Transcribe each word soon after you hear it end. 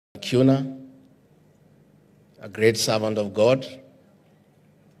tuner, a great servant of God,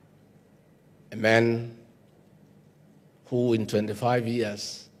 a man who in 25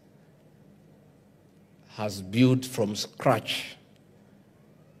 years has built from scratch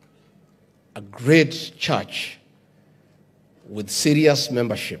a great church with serious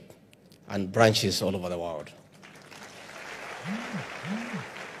membership and branches all over the world.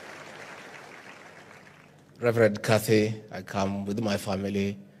 Reverend Kathy, I come with my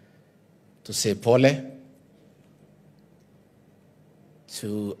family to say pole,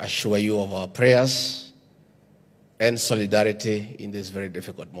 to assure you of our prayers and solidarity in this very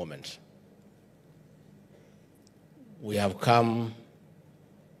difficult moment. We have come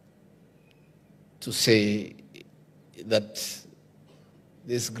to say that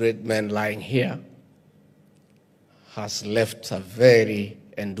this great man lying here has left a very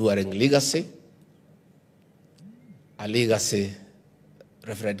enduring legacy, a legacy,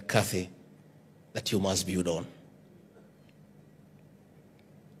 Reverend Kathy, that you must build on.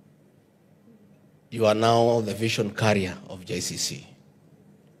 You are now the vision carrier of JCC.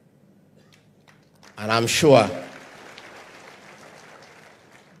 And I'm sure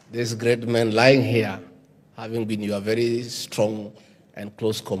this great man lying here, having been your very strong and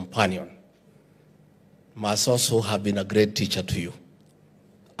close companion, must also have been a great teacher to you.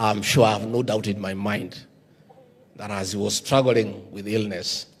 I'm sure, I have no doubt in my mind, that as he was struggling with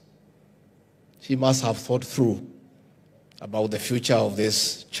illness, he must have thought through about the future of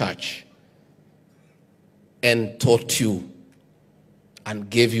this church and taught you and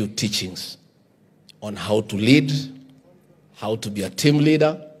gave you teachings on how to lead, how to be a team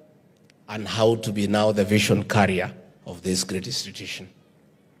leader, and how to be now the vision carrier of this great institution.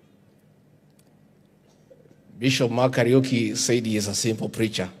 Bishop Mark Kariuki said he is a simple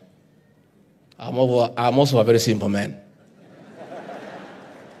preacher. I'm also a very simple man.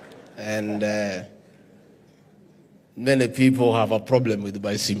 And many people have a problem with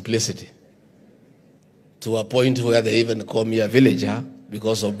my simplicity, to a point where they even call me a villager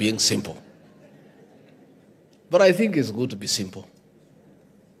because of being simple. But I think it's good to be simple.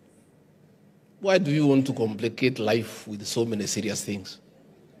 Why do you want to complicate life with so many serious things?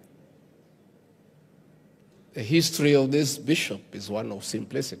 The history of this bishop is one of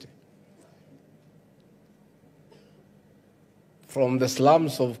simplicity. From the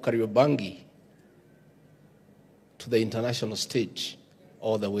slums of Kariobangi to the international stage,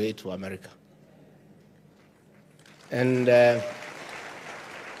 all the way to America. And the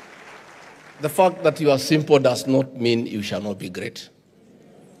fact that you are simple does not mean you shall not be great.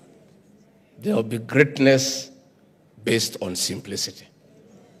 There will be greatness based on simplicity.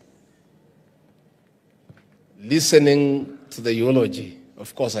 Listening to the eulogy,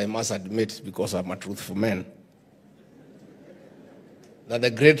 of course I must admit, because I'm a truthful man, that the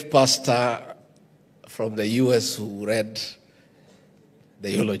great pastor from the US who read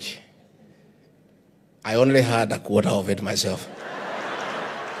the eulogy, I only heard a quarter of it myself.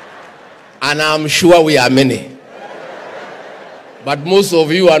 And I'm sure we are many. But most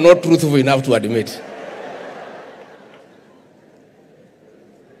of you are not truthful enough to admit.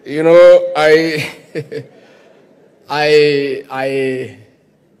 You know, I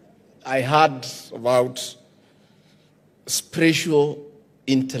heard about spiritual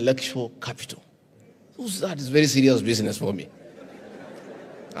intellectual capital. That is very serious business for me.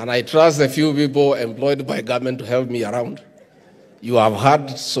 And I trust a few people employed by government to help me around. You have heard,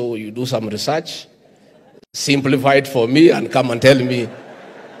 so you do some research, simplify it for me, and come and tell me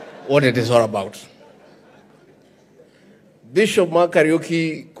what it is all about. Bishop Mark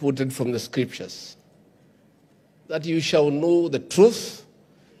Kariuki quoted from the scriptures that you shall know the truth,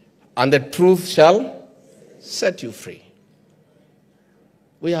 and the truth shall set you free.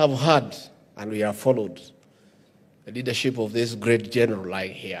 We have heard and we have followed the leadership of this great general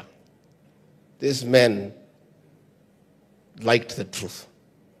lying here. This man liked the truth.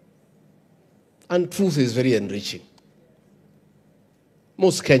 And truth is very enriching.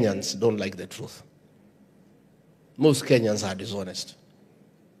 Most Kenyans don't like the truth. Most Kenyans are dishonest.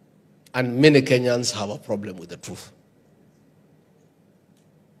 And many Kenyans have a problem with the truth.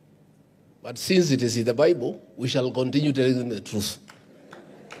 But since it is in the Bible, we shall continue telling them the truth,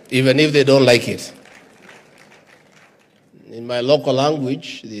 even if they don't like it. In my local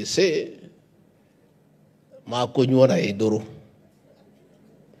language, they say,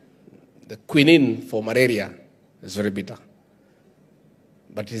 the quinine for malaria is very bitter.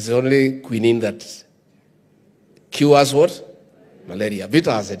 But it's the only quinine that cures what? Malaria.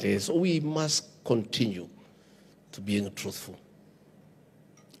 Bitter as it is. So we must continue to being truthful.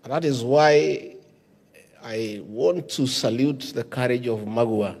 And that is why I want to salute the courage of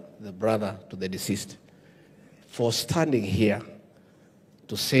Magua the brother to the deceased, for standing here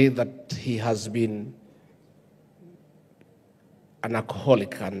to say that he has been an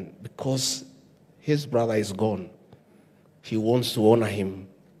alcoholic, and because his brother is gone, he wants to honor him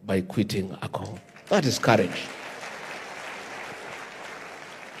by quitting alcohol. That is courage.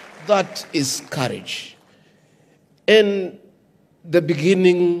 That is courage. And the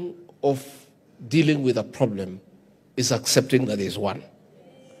beginning of dealing with a problem is accepting that there is one.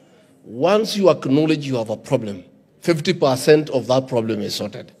 Once you acknowledge you have a problem, 50% of that problem is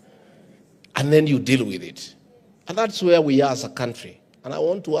sorted. And then you deal with it. And that's where we are as a country. And I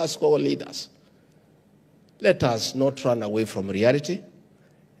want to ask our leaders, let us not run away from reality.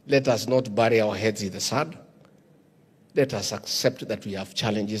 Let us not bury our heads in the sand. Let us accept that we have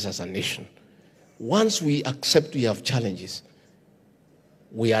challenges as a nation. Once we accept we have challenges,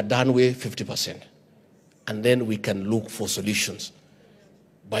 we are done with 50%. And then we can look for solutions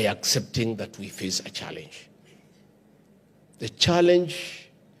by accepting that we face a challenge. The challenge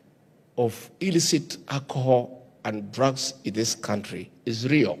of illicit alcohol and drugs in this country is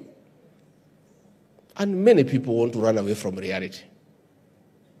real. And many people want to run away from reality.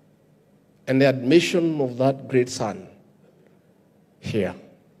 And the admission of that great son here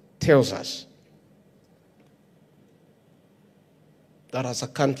tells us that as a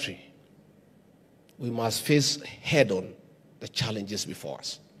country, we must face head-on the challenges before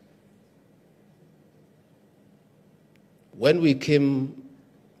us. When we came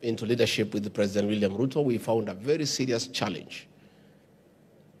into leadership with President William Ruto, we found a very serious challenge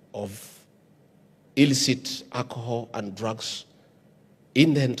of illicit alcohol and drugs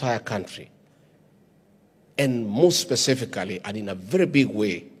in the entire country, and most specifically, and in a very big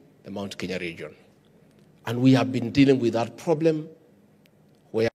way, the Mount Kenya region. And we have been dealing with that problem